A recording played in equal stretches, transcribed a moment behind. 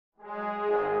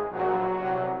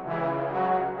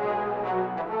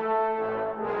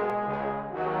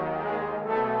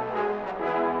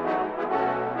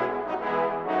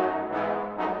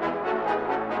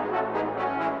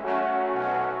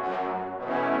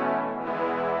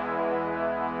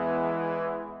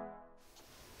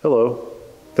Hello.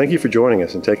 Thank you for joining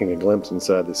us and taking a glimpse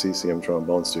inside the CCM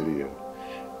Trombone Studio.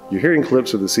 You're hearing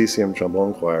clips of the CCM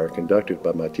Trombone Choir conducted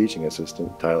by my teaching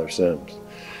assistant, Tyler Sims.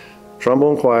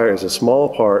 Trombone Choir is a small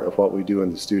part of what we do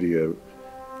in the studio,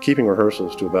 keeping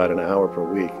rehearsals to about an hour per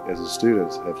week as the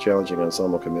students have challenging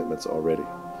ensemble commitments already.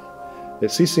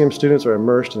 At CCM, students are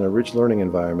immersed in a rich learning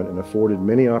environment and afforded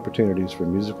many opportunities for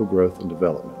musical growth and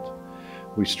development.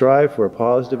 We strive for a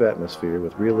positive atmosphere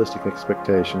with realistic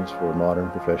expectations for modern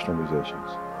professional musicians.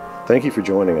 Thank you for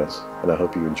joining us, and I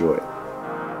hope you enjoy it.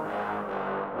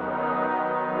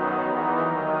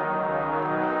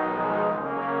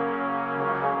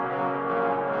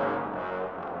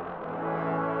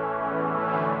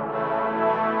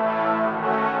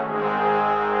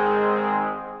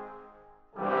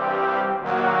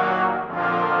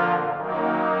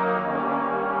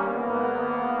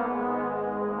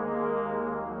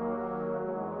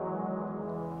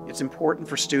 It's important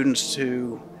for students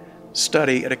to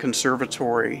study at a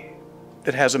conservatory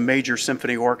that has a major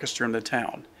symphony orchestra in the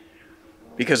town,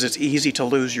 because it's easy to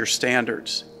lose your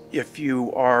standards if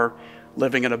you are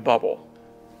living in a bubble.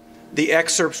 The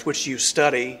excerpts which you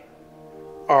study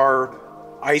are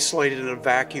isolated in a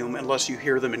vacuum unless you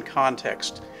hear them in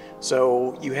context.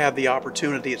 So you have the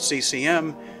opportunity at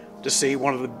CCM to see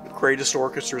one of the greatest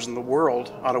orchestras in the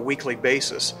world on a weekly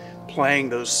basis playing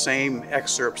those same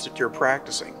excerpts that you're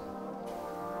practicing.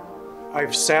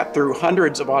 I've sat through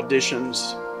hundreds of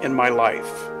auditions in my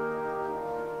life.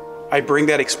 I bring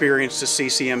that experience to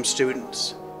CCM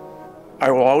students.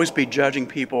 I will always be judging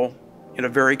people in a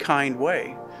very kind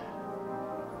way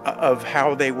of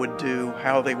how they would do,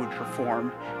 how they would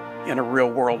perform in a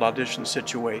real-world audition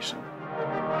situation.